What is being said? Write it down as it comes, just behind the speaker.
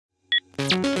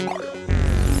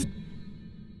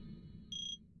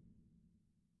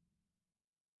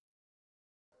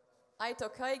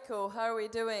Aitokaiku, how are we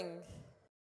doing?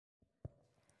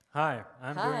 Hi,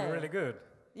 I'm doing really good.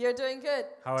 You're doing good.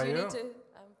 How are you?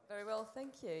 I'm very well,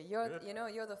 thank you.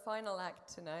 You're the final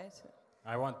act tonight.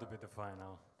 I want to be the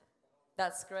final.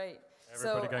 That's great.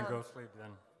 Everybody can go sleep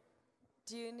then.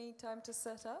 Do you need time to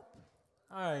set up?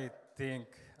 I think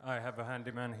I have a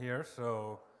handyman here,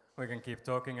 so we can keep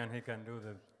talking and he can do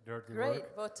the dirty work. Great.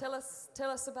 Well, tell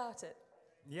us about it.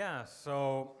 Yeah.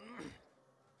 So,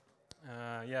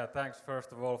 thanks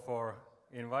first of all for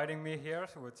inviting me here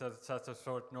with such a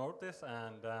short notice.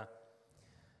 And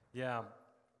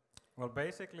well,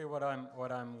 basically what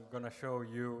I'm gonna show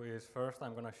you is first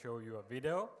I'm gonna show you a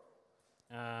video,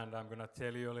 and I'm gonna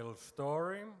tell you a little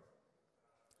story.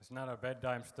 It's not a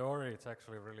bedtime story, it's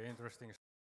actually really interesting.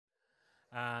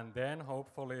 And then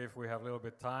hopefully if we have a little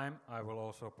bit time, I will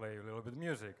also play a little bit of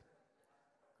music.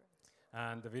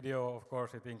 And the video, of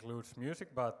course, it includes music,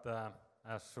 but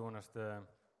as soon as the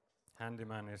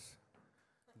handyman is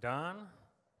done,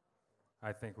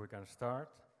 I think we can start.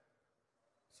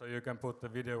 So you can put the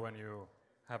video when you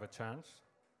have a chance.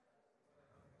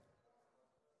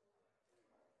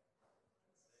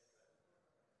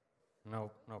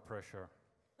 No pressure.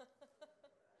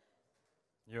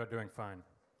 You're doing fine.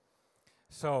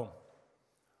 So,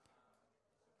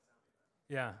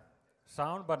 yeah,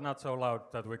 sound but not so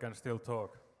loud that we can still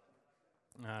talk.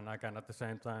 And I can at the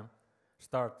same time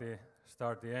start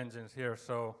the engines here.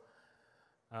 So,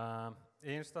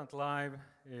 Instant Live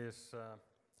is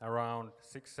around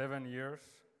 6-7 years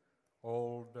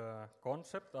old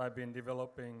concept I've been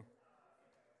developing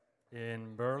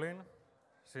in Berlin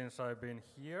since I've been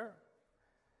here.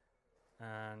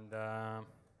 And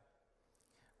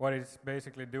what it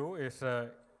basically do is an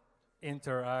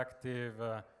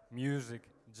interactive music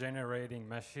generating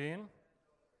machine.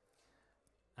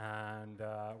 And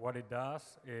what it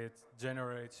does, it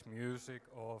generates music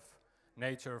of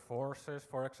nature forces.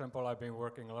 For example, I've been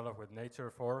working a lot with nature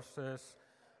forces.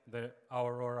 The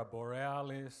Aurora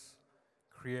Borealis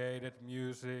created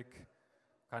music,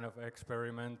 kind of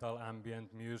experimental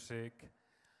ambient music.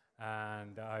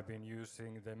 And I've been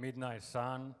using the midnight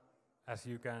sun. As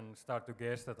you can start to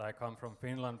guess that I come from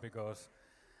Finland because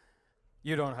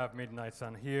you don't have midnight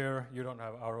sun here, you don't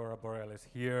have Aurora Borealis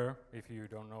here. If you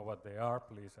don't know what they are,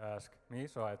 please ask me,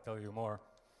 so I'll tell you more.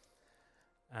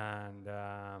 And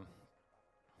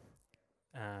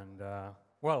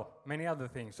well, many other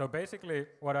things. So basically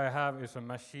what I have is a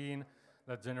machine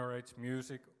that generates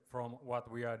music from what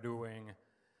we are doing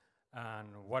and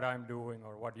what I'm doing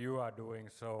or what you are doing.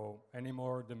 So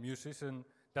anymore the musician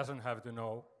doesn't have to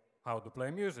know how to play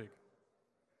music.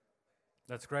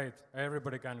 That's great.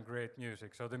 Everybody can create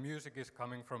music. So the music is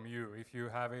coming from you. If you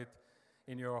have it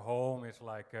in your home, it's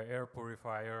like an air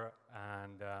purifier,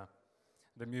 and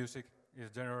the music is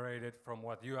generated from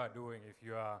what you are doing. If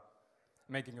you are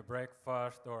making a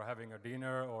breakfast or having a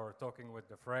dinner or talking with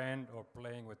a friend or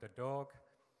playing with the dog,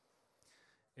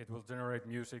 it will generate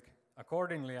music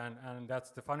accordingly. And that's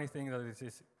the funny thing, that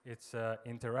it's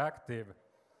interactive.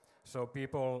 So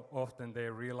people often they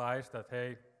realize that,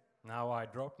 hey, now I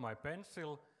dropped my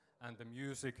pencil and the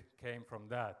music came from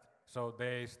that. So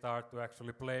they start to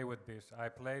actually play with this. I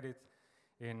played it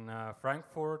in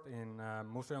Frankfurt in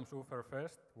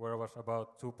Museumsuferfest, where was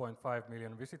about 2.5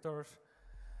 million visitors.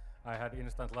 I had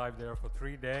Instant Live there for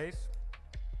 3 days.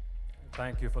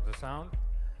 Thank you for the sound.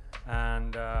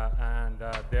 And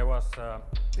there was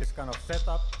this kind of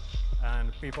setup,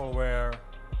 and people were,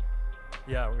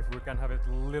 if we can have it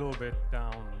a little bit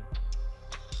down,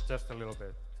 just a little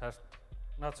bit, just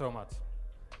not so much.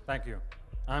 Thank you.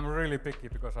 I'm really picky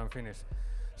because I'm Finnish.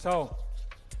 So,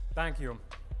 thank you.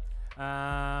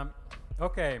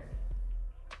 Okay.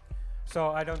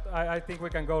 So I think we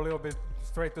can go a little bit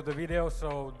straight to the video.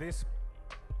 So this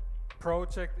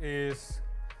project is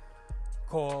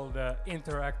called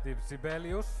Interactive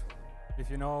Sibelius. If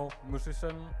you know,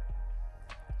 musician,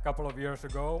 a couple of years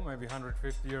ago, maybe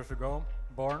 150 years ago,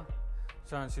 born,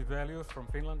 Jean Sibelius from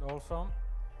Finland also.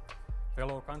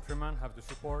 Fellow countrymen have to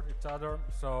support each other.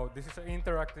 So this is an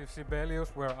interactive Sibelius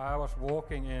where I was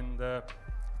walking in the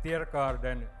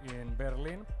Tiergarten in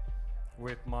Berlin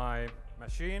with my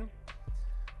machine.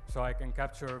 So I can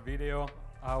capture video,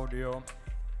 audio,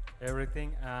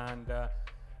 everything, and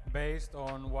based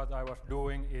on what I was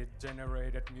doing, it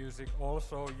generated music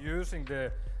also using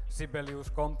the Sibelius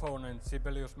component,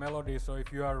 Sibelius melody. So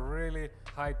if you are really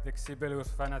high-tech Sibelius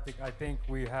fanatic, I think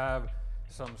we have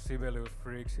some Sibelius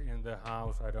freaks in the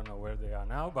house. I don't know where they are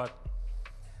now,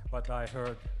 but I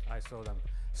saw them.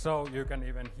 So you can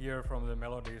even hear from the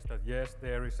melodies that yes,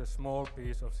 there is a small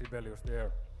piece of Sibelius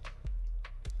there.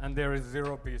 And there is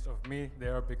 0 piece of me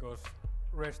there because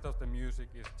rest of the music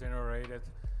is generated,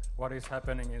 what is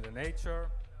happening in the nature,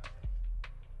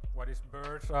 what is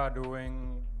birds are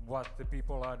doing, what the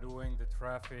people are doing, the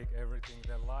traffic, everything.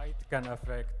 The light can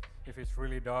affect. If it's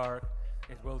really dark,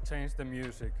 it will change the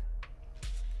music.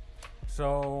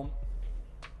 So,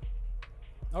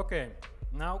 okay,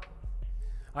 now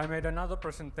I made another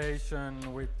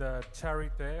presentation with the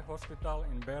Charité Hospital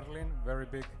in Berlin, very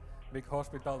big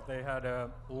hospital. They had a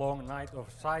long night of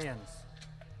science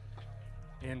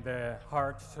in the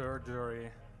heart surgery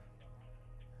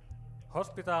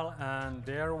hospital, and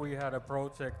there we had a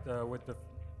project with the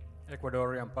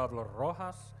Ecuadorian Pablo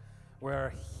Rojas,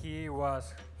 where he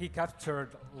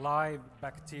captured live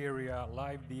bacteria,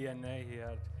 live DNA. He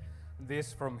had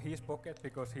this from his pocket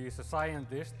because he is a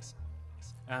scientist,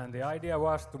 and the idea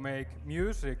was to make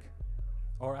music,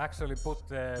 or actually put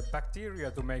the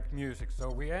bacteria to make music. So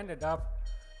we ended up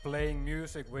playing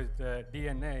music with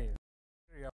DNA.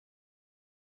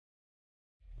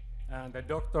 And the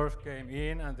doctors came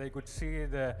in and they could see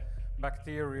the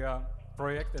bacteria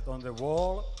projected on the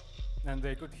wall, and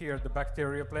they could hear the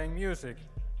bacteria playing music.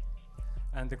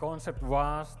 And the concept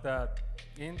was that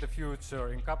in the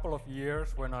future, in a couple of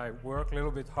years, when I work a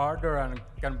little bit harder and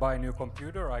can buy a new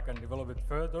computer, I can develop it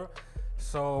further.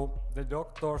 So the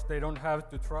doctors, they don't have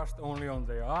to trust only on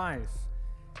their eyes.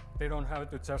 They don't have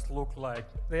to just look like,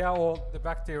 they are all, the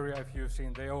bacteria, if you've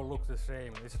seen, they all look the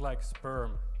same. It's like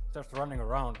sperm, just running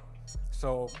around.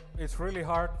 So it's really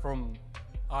hard from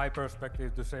eye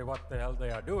perspective to say what the hell they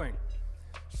are doing.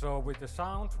 So with the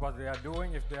sound, what they are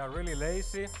doing, if they are really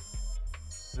lazy,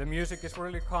 the music is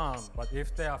really calm. But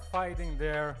if they are fighting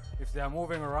there, if they are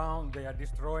moving around, they are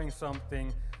destroying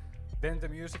something, then the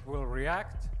music will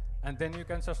react, and then you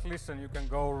can just listen. You can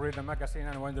go read a magazine,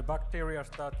 and when the bacteria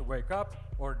start to wake up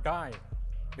or die,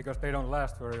 because they don't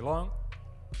last very long,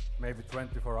 maybe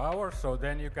 24 hours, so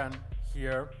then you can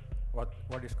hear what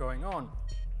is going on.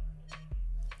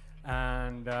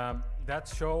 And that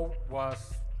show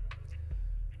was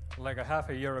like a half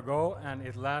a year ago, and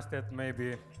it lasted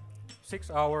maybe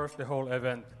 6 hours, the whole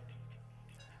event.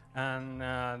 And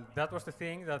that was the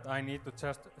thing, that I need to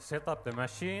just set up the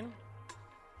machine,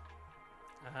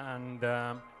 and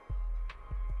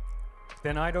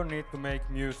then I don't need to make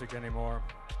music anymore.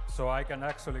 So I can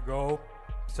actually go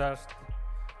just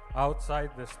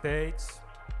outside the stage.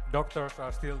 Doctors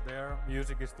are still there,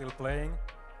 music is still playing,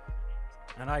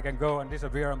 and I can go and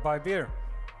disappear and buy beer.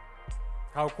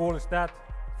 How cool is that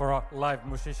for a live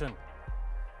musician?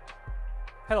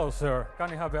 Hello, sir.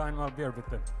 Kann ich habe einmal Bier,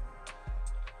 bitte?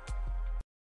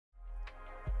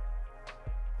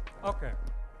 Okay.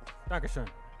 Dankeschön.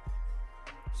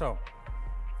 So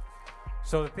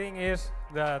the thing is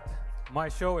that my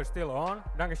show is still on.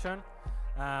 Dankeschön.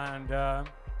 And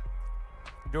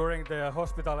during the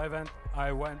hospital event,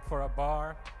 I went for a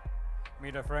bar,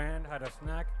 met a friend, had a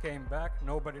snack, came back.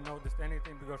 Nobody noticed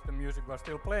anything because the music was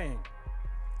still playing.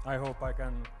 I hope I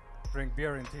can drink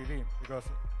beer in TV because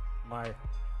my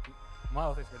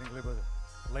mouth is getting a little bit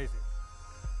lazy.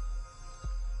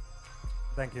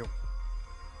 Thank you.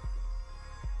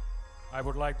 I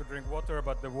would like to drink water,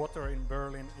 but the water in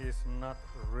Berlin is not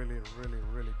really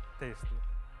tasty.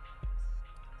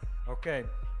 Okay.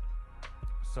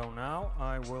 So now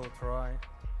I will try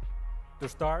to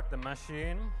start the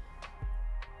machine,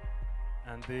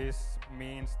 and this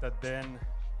means that then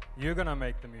you're gonna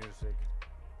make the music.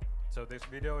 So this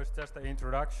video is just an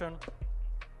introduction,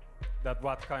 that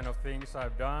what kind of things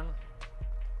I've done,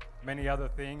 many other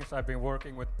things. I've been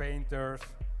working with painters,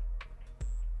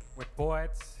 with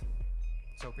poets,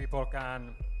 so people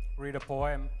can read a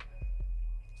poem,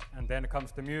 and then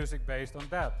comes the music based on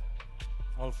that.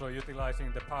 Also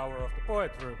utilizing the power of the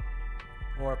poetry,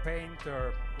 or a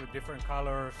painter with different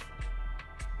colors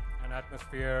and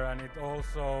atmosphere. And it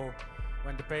also,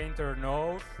 when the painter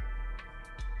knows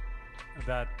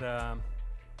that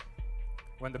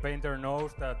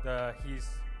his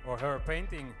or her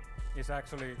painting is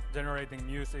actually generating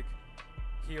music,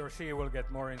 he or she will get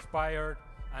more inspired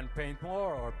and paint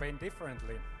more or paint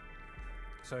differently.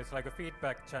 So it's like a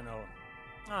feedback channel.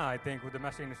 I think the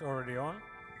machine is already on.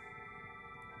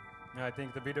 I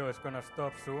think the video is gonna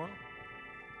stop soon.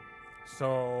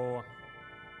 So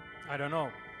I don't know.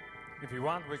 If you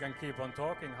want, we can keep on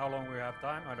talking. How long we have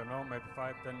time? I don't know, maybe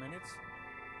 5-10 minutes.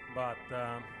 But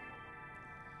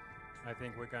I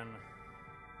think we can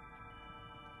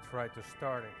try to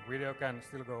start it. Video can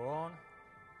still go on.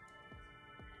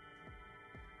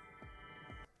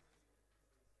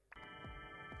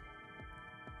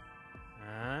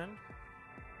 And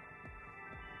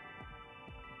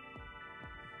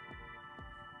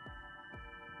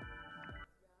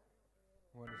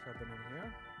what is happening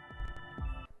here?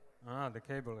 Ah, the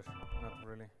cable is not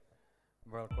really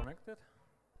well connected.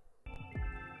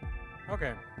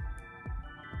 Okay.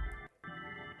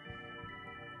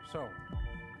 So,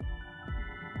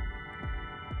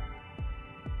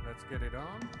 let's get it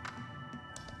on.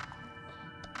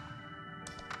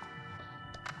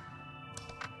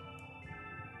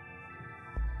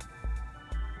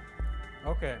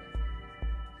 Okay.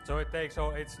 So it takes,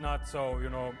 it's not so,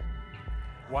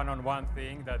 one-on-one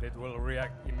thing that it will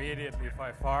react immediately if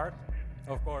I fart,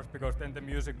 of course, because then the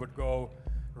music would go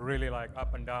really like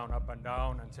up and down,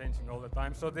 and changing all the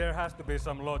time. So there has to be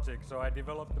some logic. So I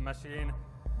developed a machine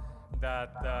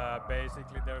that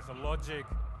basically there's a logic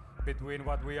between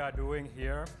what we are doing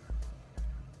here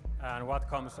and what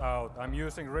comes out. I'm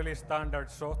using really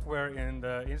standard software in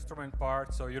the instrument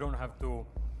part, so you don't have to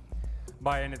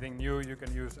buy anything new. You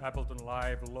can use Ableton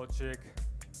Live, Logic,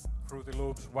 Fruity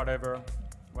Loops, whatever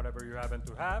you happen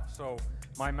to have. So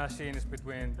my machine is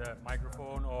between the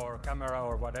microphone or camera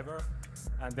or whatever,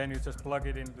 and then you just plug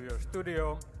it into your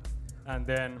studio, and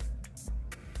then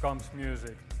comes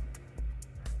music.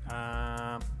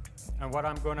 And what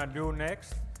I'm gonna do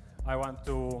next, I want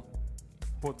to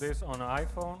put this on an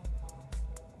iPhone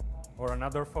or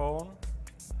another phone,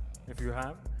 if you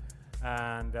have,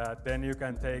 and then you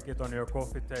can take it on your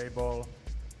coffee table,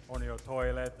 on your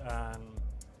toilet, and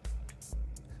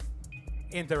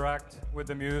interact with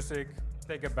the music,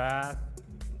 take a bath,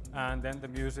 and then the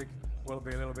music will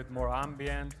be a little bit more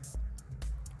ambient.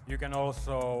 You can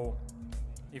also,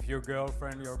 if your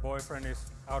girlfriend, your boyfriend is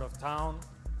out of town,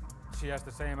 she has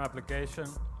the same application,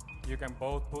 you can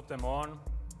both put them on,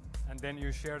 and then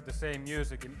you share the same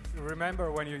music.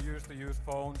 Remember when you used to use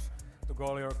phones to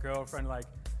call your girlfriend like,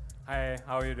 hey,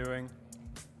 how are you doing?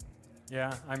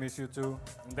 Yeah, I miss you too.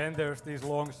 And then there's this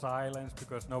long silence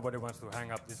because nobody wants to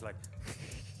hang up, this like,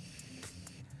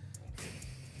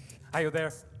 are you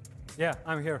there? Yeah,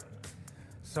 I'm here.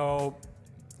 So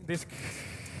this,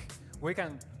 we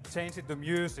can change it to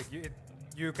music.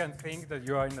 You can think that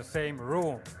you are in the same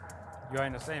room, you are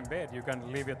in the same bed, you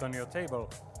can leave it on your table,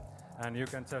 and you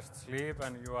can just sleep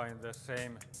and you are in the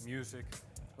same music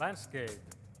landscape.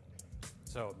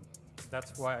 So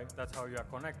that's how you are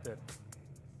connected.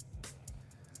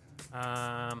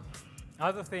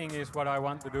 Other thing is what I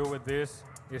want to do with this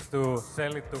is to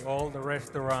sell it to all the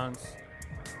restaurants,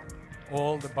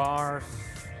 all the bars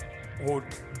who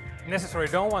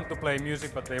necessarily don't want to play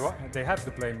music, but they have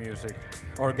to play music,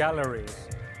 or galleries,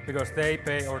 because they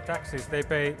pay, or taxis, they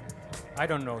pay, I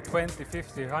don't know, 20,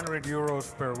 50, 100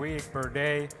 euros per week, per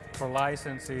day for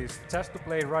licenses, just to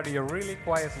play radio really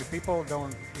quietly. People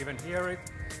don't even hear it,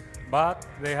 but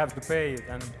they have to pay it.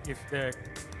 And if the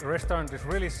restaurant is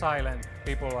really silent,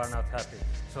 people are not happy.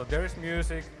 So there is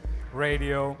music,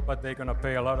 radio, but they're gonna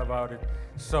pay a lot about it.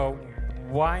 So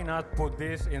why not put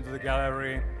this into the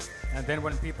gallery? And then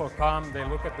when people come, they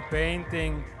look at the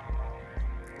painting,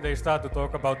 they start to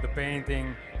talk about the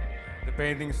painting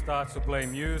starts to play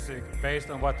music based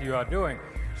on what you are doing.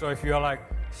 So if you are like,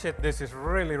 shit, this is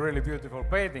really, really beautiful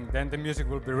painting, then the music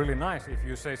will be really nice. If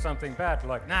you say something bad,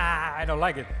 like, nah, I don't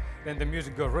like it, then the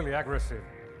music goes really aggressive.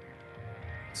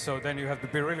 So then you have to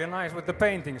be really nice with the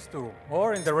paintings too,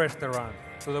 or in the restaurant,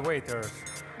 to the waiters.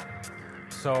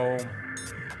 So,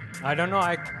 I don't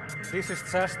know, this is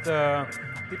just the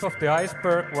tip of the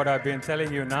iceberg, what I've been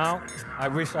telling you now. I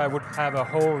wish I would have a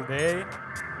whole day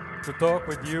to talk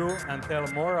with you and tell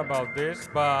more about this,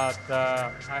 but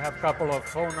I have a couple of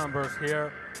phone numbers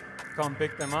here. Come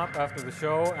pick them up after the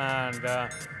show, and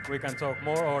we can talk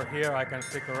more, or here I can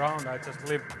stick around. I just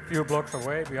live a few blocks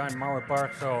away behind Mauer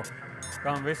Park, so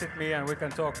come visit me and we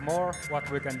can talk more what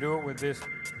we can do with this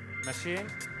machine.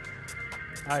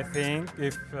 I think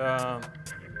if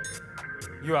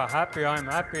you are happy, I'm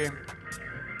happy.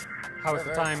 How's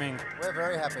the timing? We're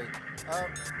very happy.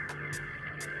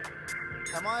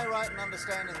 Am I right in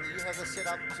understanding that you have this set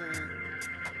up to...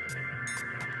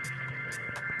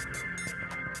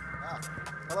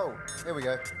 hello, here we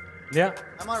go. Yeah.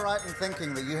 Am I right in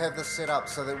thinking that you have this set up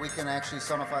so that we can actually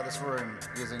sonify this room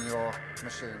using your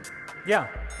machine? Yeah,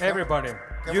 everybody.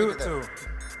 You too. That?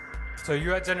 So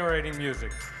you are generating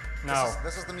music now.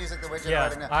 This is the music that we're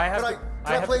generating now.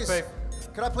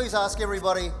 Could I please ask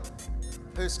everybody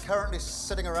who's currently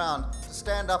sitting around to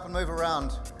stand up and move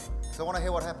around? So I want to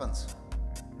hear what happens.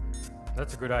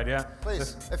 That's a good idea.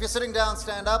 Please, if you're sitting down,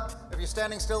 stand up. If you're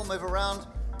standing still, move around.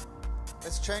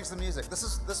 Let's change the music.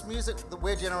 This music that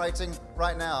we're generating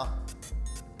right now.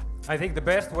 I think the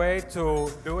best way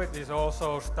to do it is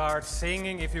also start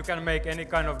singing. If you can make any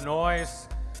kind of noise,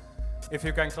 if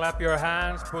you can clap your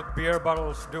hands, put beer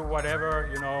bottles, do whatever,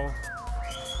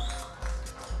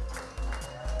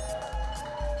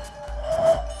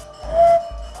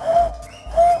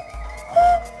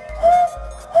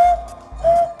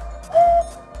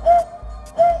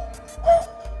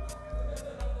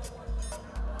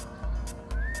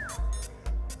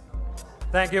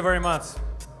 Thank you very much.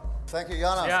 Thank you,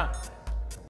 Jarno. Yeah.